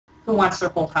Who wants their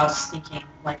whole house stinking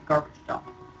like garbage dump?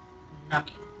 Not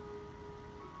me.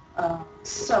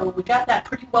 So we got that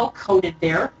pretty well coated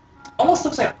there. Almost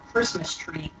looks like a Christmas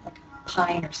tree, like a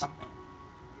pine or something.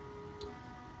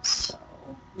 So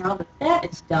now that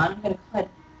that is done, I'm going to go ahead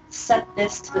and set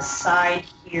this to the side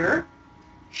here.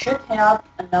 Should have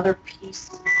another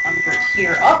piece under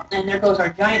here. Oh, and there goes our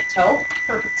giant toe.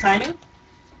 Perfect timing.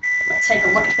 I'm going to take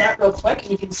a look at that real quick,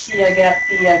 and you can see I got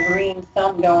the green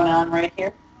thumb going on right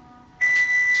here.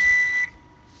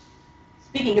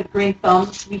 Speaking of green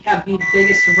thumbs, we have the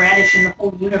biggest radish in the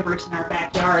whole universe in our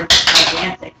backyard. It's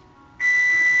gigantic.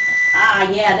 Ah,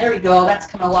 yeah, there we go. That's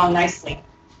coming along nicely.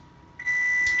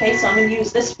 Okay, so I'm going to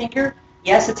use this finger.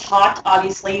 Yes, it's hot,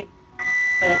 obviously.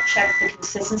 I'm going to check the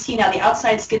consistency. Now, the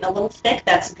outside's getting a little thick.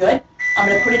 That's good. I'm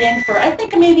going to put it in for, I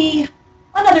think, maybe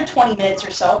another 20 minutes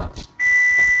or so.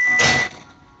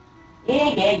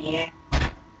 Yeah.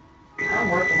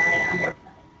 I'm working on it.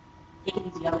 Take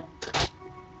it easy, oven.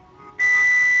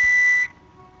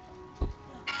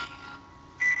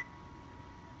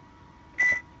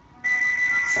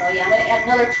 So yeah, I'm going to add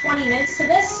another 20 minutes to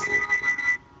this.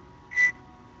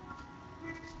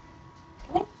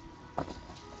 Okay.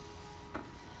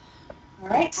 All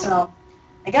right, so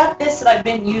I got this that I've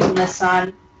been using this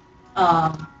on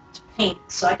to paint.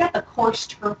 So I got the coarse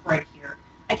turf right here.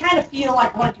 I kind of feel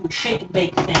like I want to do a shake and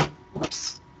bake thing.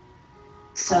 Whoops.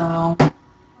 So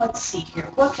let's see here.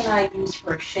 What can I use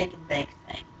for a shake and bake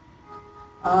thing?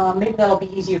 Maybe that'll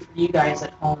be easier for you guys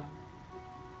at home.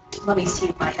 Let me see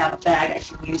if I have a bag I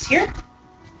can use here.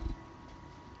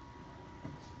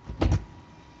 I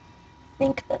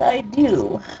think that I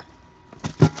do.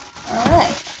 All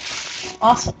right.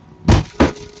 Awesome.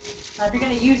 Now, if you're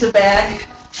going to use a bag,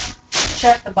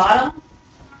 check the bottom.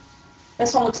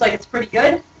 This one looks like it's pretty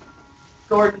good.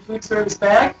 Gordon Food Service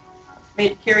bag. Made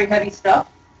to carry heavy stuff.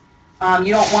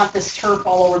 You don't want this turf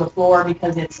all over the floor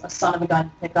because it's a son of a gun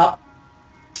to pick up.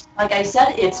 Like I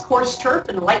said, it's coarse turf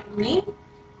in light green.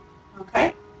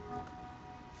 Okay.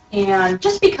 And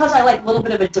just because I like a little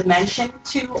bit of a dimension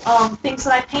to things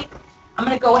that I paint, I'm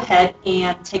going to go ahead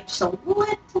and take just a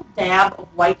little dab of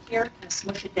white here, kind of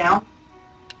smush it down.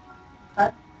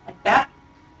 Okay, like that.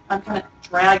 I'm going to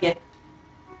drag it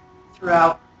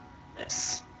throughout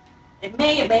this. It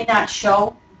may not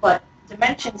show, but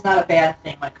dimension's not a bad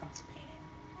thing when it comes to painting.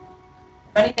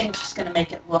 If anything, it's just going to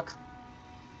make it look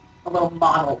a little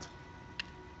mottled.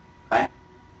 Okay?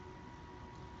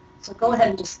 So go ahead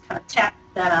and just kind of tap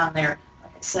that on there.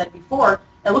 Like I said before,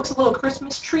 it looks a little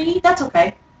Christmas tree. That's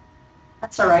okay.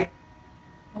 That's all right.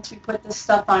 Once we put this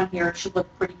stuff on here, it should look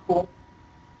pretty cool.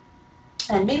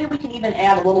 And maybe we can even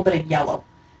add a little bit of yellow.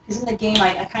 Because in the game,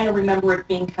 I kind of remember it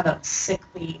being kind of a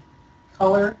sickly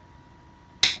color.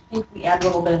 I think we add a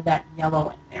little bit of that yellow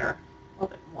in there. A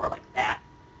little bit more like that.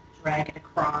 Drag it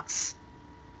across.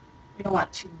 We don't want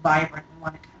it too vibrant. We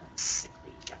want it kind of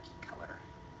sickly, yucky color.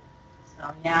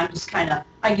 So yeah, I'm just kind of,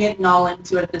 I'm getting all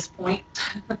into it at this point.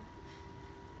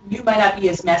 You might not be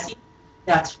as messy.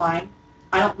 That's fine.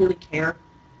 I don't really care.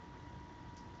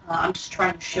 I'm just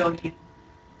trying to show you the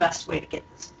best way to get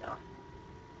this done.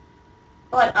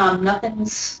 But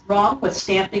nothing's wrong with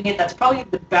stamping it. That's probably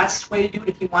the best way to do it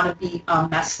if you want to be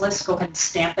messless. Go ahead and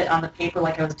stamp it on the paper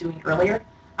like I was doing earlier.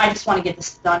 I just want to get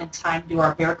this done in time to do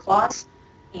our bear claws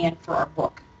and for our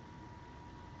book.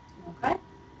 Okay?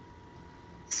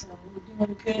 So we're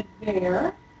doing good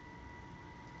there.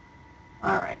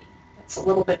 Alrighty. That's a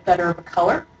little bit better of a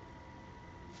color.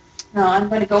 Now I'm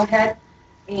going to go ahead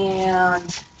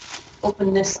and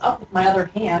open this up with my other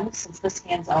hand, since this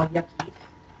hand's all yucky.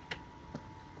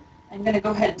 I'm going to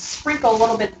go ahead and sprinkle a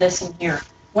little bit of this in here.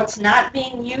 What's not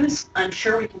being used, I'm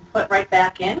sure we can put right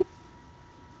back in.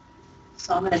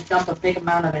 So I'm going to dump a big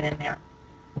amount of it in there.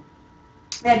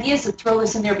 The idea is to throw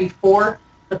this in there before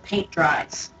the paint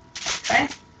dries. Okay?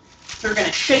 So we're going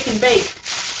to shake and bake.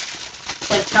 It's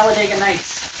like Talladega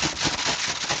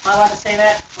Nights. Am I allowed to say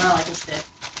that? Well, I just did.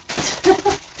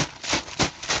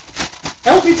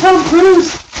 Help me, Tom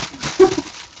Cruise!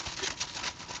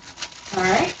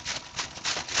 Alright.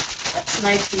 That's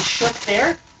nice and shook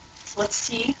there. So let's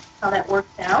see how that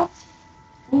worked out.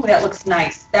 Ooh, that looks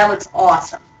nice. That looks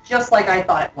awesome. Just like I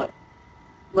thought it would.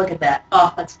 Look at that.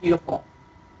 Oh, that's beautiful.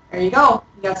 There you go.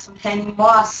 You got some hanging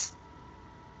moss.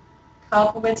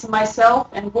 Compliments of myself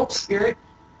and Wolf Spirit.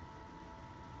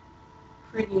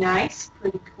 Pretty nice.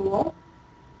 Pretty cool.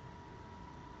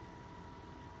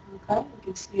 Okay, you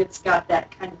can see it's got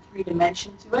that kind of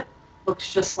three-dimension to it.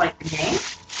 Looks just like the game.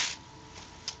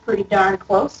 Pretty darn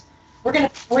close. We're going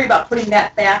to worry about putting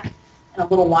that back in a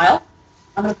little while.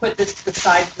 I'm going to put this to the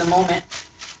side for the moment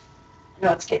You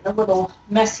know, it's getting a little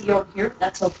messy over here, but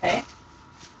that's okay.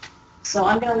 So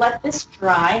I'm going to let this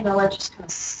dry. I'm going to let it just kind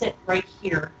of sit right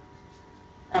here.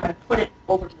 I'm going to put it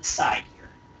over to the side here.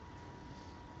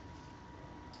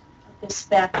 Put this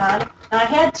back on. Now I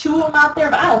had 2 of them out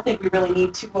there, but I don't think we really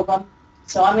need 2 of them.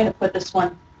 So I'm going to put this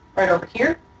one right over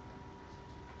here.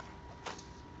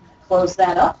 Close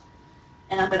that up.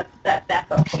 And I'm going to put that back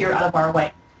up here out of our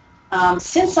way.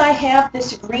 Since I have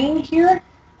this green here,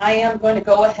 I am going to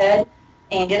go ahead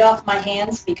and get off my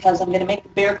hands because I'm going to make the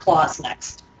bear claws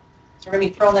next. So we're going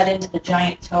to be throwing that into the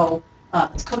giant toe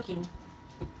that's cooking.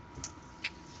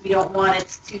 We don't want it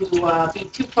to be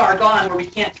too far gone where we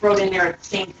can't throw it in there at the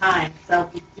same time. So that'll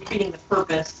be defeating the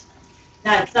purpose.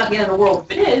 Now, it's not the end of the world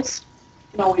if it is.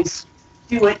 You can always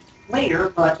do it later,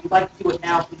 but we'd like to do it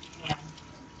now if we can.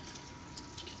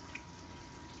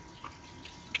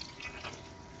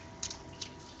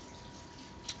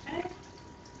 Okay.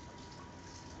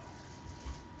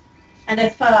 And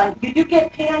if you do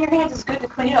get paint on your hands, it's good to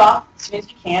clean it off as soon as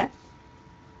you can.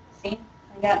 See,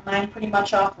 I got mine pretty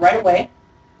much off right away.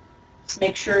 Just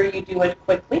make sure you do it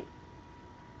quickly.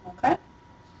 Okay?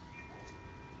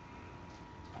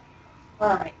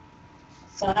 All right.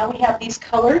 So now we have these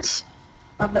colors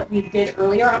that we did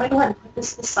earlier. I'm going to go ahead and put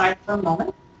this aside for a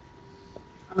moment.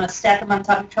 I'm going to stack them on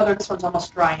top of each other. This one's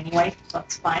almost dry anyway, so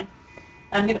that's fine.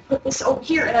 I'm going to put this over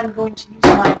here, and I'm going to use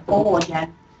my bowl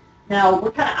again. Now,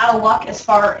 we're kind of out of luck as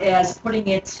far as putting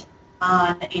it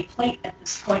on a plate at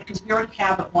this point because we already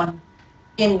have one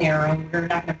in there, and we're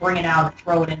not going to bring it out and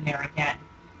throw it in there again.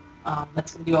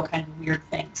 That's going to do all kinds of weird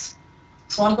things.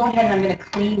 So I'm going ahead and I'm going to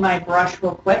clean my brush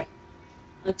real quick.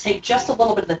 I'm going to take just a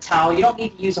little bit of the towel. You don't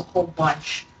need to use a whole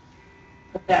bunch.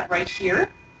 Put that right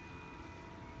here.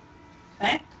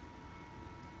 Okay.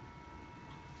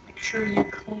 Make sure you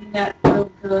clean that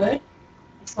real good. I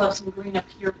still have some green up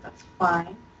here, but that's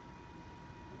fine.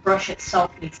 The brush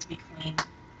itself needs to be cleaned.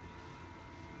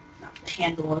 Not the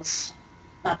handle is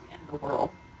not the end of the world.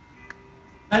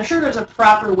 I'm sure there's a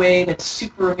proper way that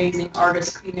super amazing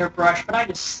artists clean their brush, but I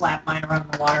just slap mine around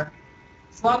in the water.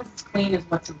 As long as it's clean is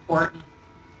what's important.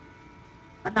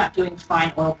 I'm not doing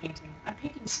fine oil painting. I'm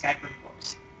painting Skyrim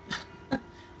books.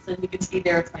 So you can see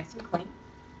there it's nice and clean.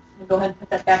 I'm going to go ahead and put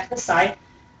that back to the side.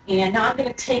 And now I'm going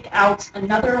to take out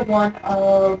another one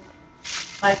of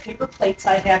my paper plates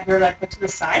I have here that I put to the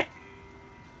side.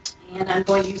 And I'm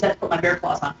going to use that to put my bear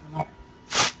claws on for the moment.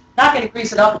 Not going to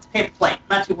grease it up. It's a paper plate.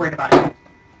 I'm not too worried about it.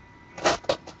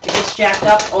 If it gets jacked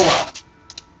up, oh well.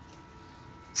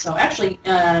 So actually, we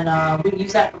can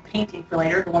use that for painting for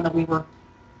later, the one that we were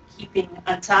keeping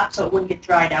on top so it wouldn't get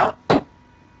dried out. And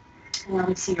let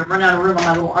me see, I'm running out of room on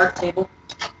my little art table.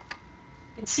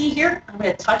 You can see here, I'm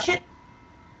going to touch it.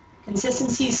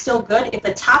 Consistency is still good. If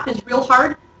the top is real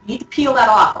hard, you need to peel that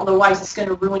off, otherwise it's going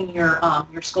to ruin your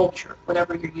sculpture,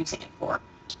 whatever you're using it for.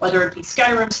 Whether it be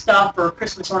Skyrim stuff or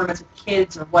Christmas ornaments with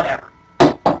kids or whatever.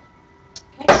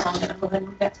 Okay, so I'm going to go ahead and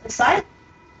move that to the side.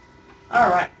 All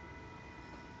right.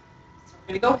 So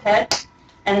we're going to go ahead.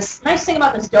 And the nice thing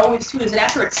about this dough is, too, is that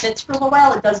after it sits for a little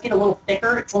while, it does get a little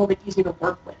thicker. It's a little bit easier to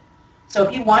work with. So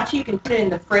if you want to, you can put it in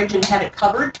the fridge and have it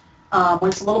covered. When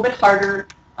it's a little bit harder,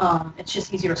 it's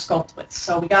just easier to sculpt with.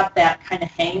 So we got that kind of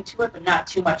hang to it, but not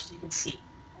too much, as you can see.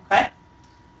 Okay?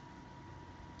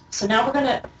 So now we're going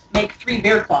to make 3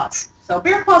 bear claws. So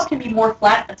bear claws can be more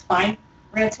flat. That's fine.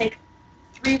 We're going to take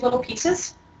 3 little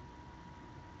pieces.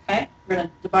 Okay? We're going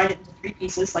to divide it into 3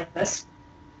 pieces like this.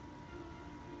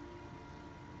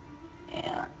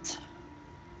 And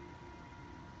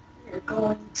we're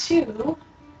going to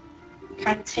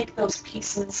kind of take those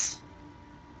pieces.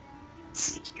 Let's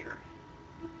see here.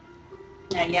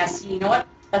 Now, yeah, see, you know what?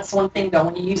 That's the one thing, though.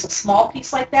 When you use a small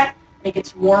piece like that, it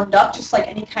gets warmed up, just like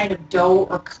any kind of dough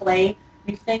or clay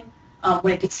thing.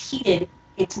 When it gets heated,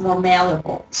 it's more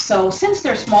malleable. So since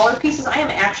they're smaller pieces, I am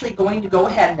actually going to go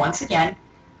ahead once again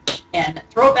and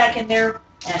throw it back in there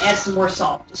and add some more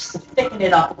salt, just to thicken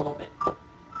it up a little bit.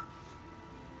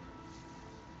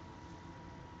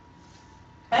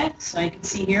 Okay, so you can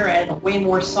see here I added way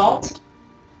more salt.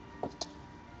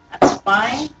 That's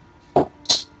fine. In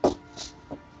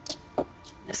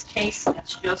this case,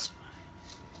 that's just fine.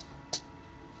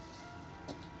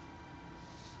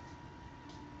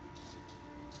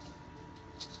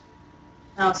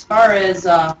 Now, as far as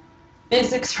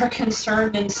physics are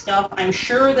concerned and stuff, I'm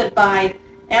sure that by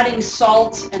adding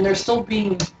salt and there still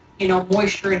being, you know,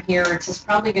 moisture in here, it's just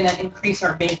probably going to increase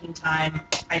our baking time,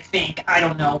 I think. I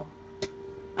don't know.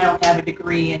 I don't have a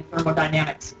degree in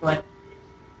thermodynamics, but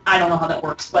I don't know how that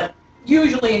works. But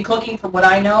usually in cooking, from what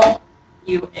I know,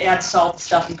 you add salt,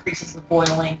 stuff increases the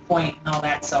boiling point and all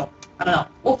that. So I don't know.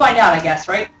 We'll find out, I guess,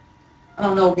 right? I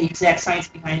don't know the exact science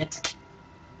behind it.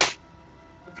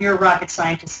 If you're a rocket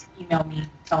scientist, email me,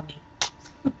 tell me.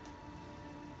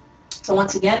 So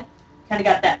once again, kind of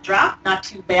got that drop, not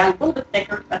too bad, a little bit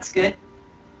thicker, that's good.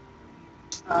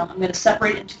 I'm going to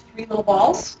separate it into 3 little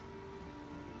balls.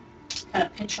 Kind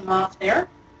of pinch them off there,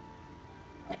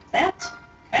 like that,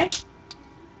 okay?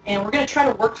 And we're going to try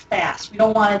to work fast. We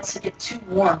don't want it to get too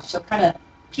warm, so kind of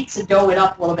pizza dough it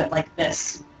up a little bit like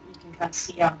this. You can kind of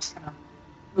see how I'm just kind of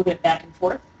moving it back and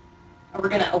forth. And we're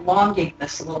going to elongate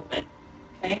this a little bit,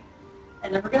 okay?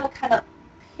 And then we're going to kind of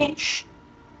pinch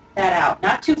that out,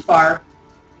 not too far,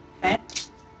 okay?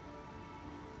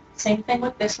 Same thing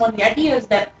with this one. The idea is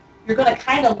that you're going to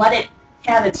kind of let it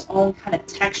have its own kind of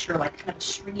texture, like kind of a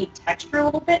stringy texture a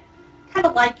little bit. Kind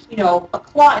of like, you know, a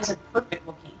claw isn't perfect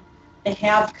looking. They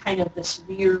have kind of this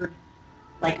weird,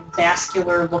 like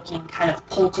vascular looking kind of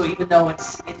pull to it, even though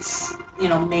it's you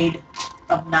know, made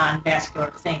of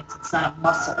non-vascular things. It's not a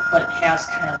muscle, but it has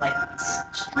kind of like this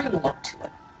string look to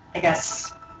it. I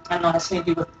guess, I don't know, it has something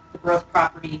to do with the growth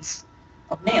properties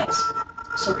of nails.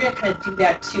 So we're going to kind of do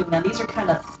that too. Now these are kind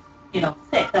of, you know,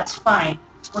 thick, that's fine.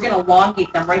 We're going to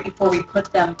elongate them right before we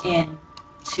put them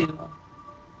into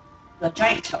the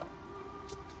giant toe.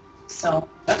 So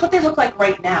that's what they look like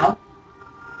right now.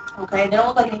 Okay, they don't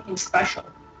look like anything special.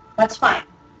 That's fine.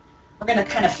 We're going to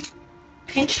kind of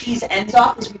pinch these ends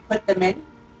off as we put them in.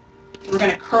 We're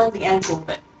going to curl the ends a little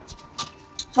bit.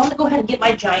 So I'm going to go ahead and get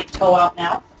my giant toe out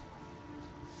now.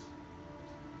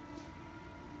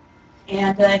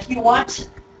 And if you want,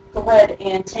 go ahead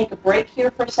and take a break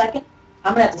here for a second.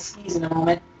 I'm going to have to sneeze in a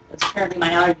moment, because apparently my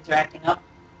allergies are acting up.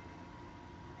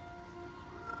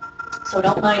 So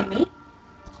don't mind me.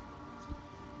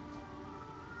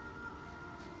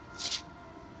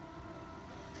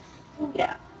 Oh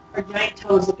yeah, our giant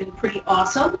toe is looking pretty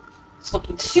awesome. It's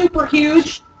looking super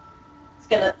huge. It's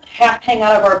going to hang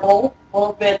out of our bowl a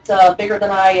little bit bigger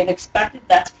than I had expected.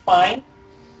 That's fine.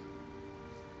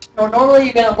 Now, normally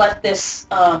you're going to let this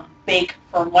bake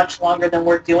for much longer than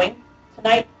we're doing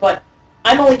tonight, but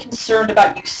I'm only concerned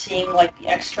about you seeing like the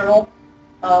external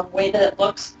way that it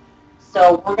looks.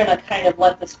 So we're going to kind of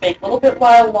let this bake a little bit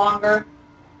while longer.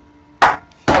 And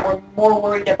we're more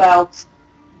worried about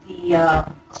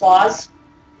the claws.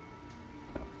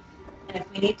 And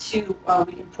if we need to,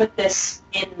 we can put this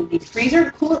in the freezer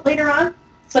to cool it later on.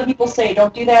 Some people say,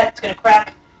 don't do that, it's going to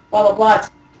crack, blah, blah, blah.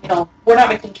 It's, you know, we're not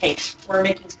making cakes. We're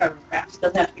making Skyrim crafts. It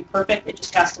doesn't have to be perfect. It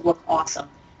just has to look awesome.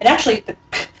 And actually,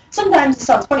 sometimes it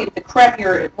sounds funny, but the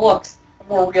crappier it looks, the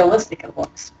more realistic it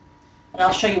looks. And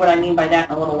I'll show you what I mean by that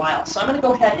in a little while. So I'm going to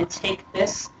go ahead and take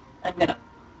this. I'm going to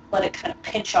let it kind of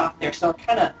pinch off there. So I'm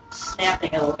kind of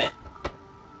snapping a little bit.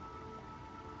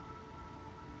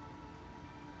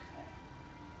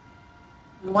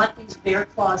 We want these bear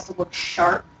claws to look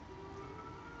sharp.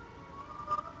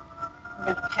 I'm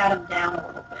going to pat them down a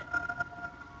little bit.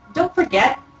 Don't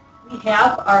forget, we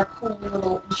have our cool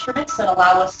little instruments that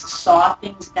allow us to saw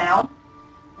things down.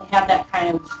 They have that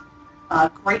kind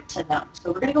of grate to them.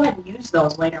 So we're going to go ahead and use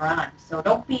those later on. So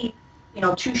don't be, you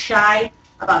know, too shy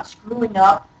about screwing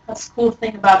up. That's the cool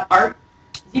thing about art.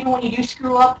 Even when you do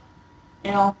screw up, you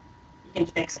know, you can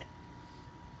fix it.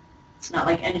 It's not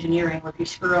like engineering where if you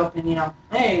screw up and, you know,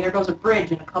 hey, there goes a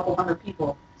bridge and a couple hundred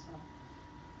people. So,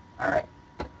 all right,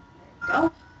 there you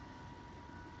go.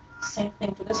 Same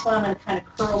thing for this one. I'm going to kind of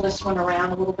curl this one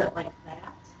around a little bit like that.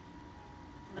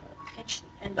 I'm going to pinch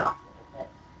the end off a little bit.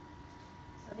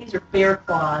 So these are bear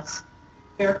claws.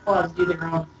 Bear claws do their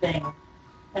own thing.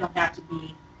 They don't have to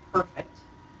be perfect.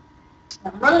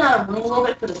 I'm running out of room a little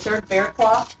bit for the third bear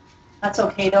claw. That's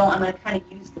okay though. I'm going to kind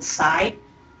of use the side.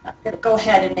 I'm going to go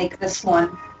ahead and make this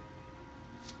one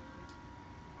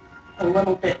a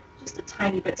little bit, just a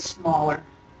tiny bit smaller.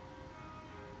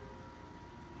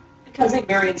 Because they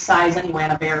vary in size anyway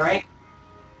on a bear, right?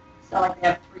 It's not like they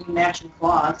have 3 matching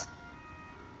claws.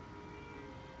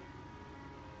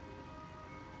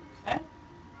 Okay.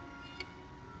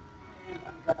 And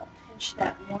I'm going to pinch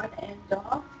that one end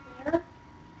off there. And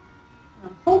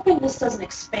I'm hoping this doesn't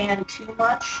expand too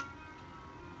much.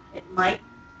 It might.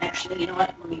 Actually, you know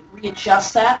what? Let me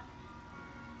readjust that.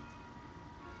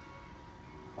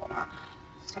 Hold on.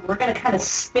 So we're going to kind of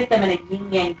spit them in a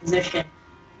yin-yang position.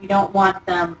 We don't want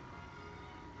them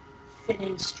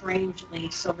fitting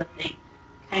strangely so that they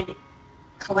kind of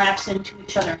collapse into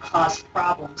each other and cause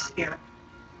problems here.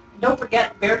 And don't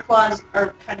forget, bear claws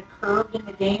are kind of curved in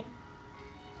the game.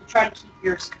 So try to keep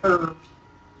yours curved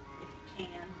if you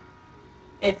can.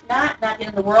 If not the end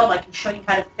of the world. I can show you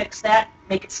how to fix that,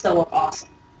 make it still look awesome.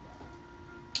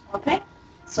 Okay,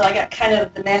 so I got kind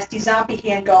of the nasty zombie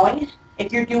hand going.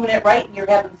 If you're doing it right and you're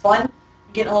having fun,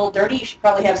 getting a little dirty. You should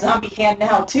probably have zombie hand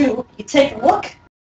now too. You take a look.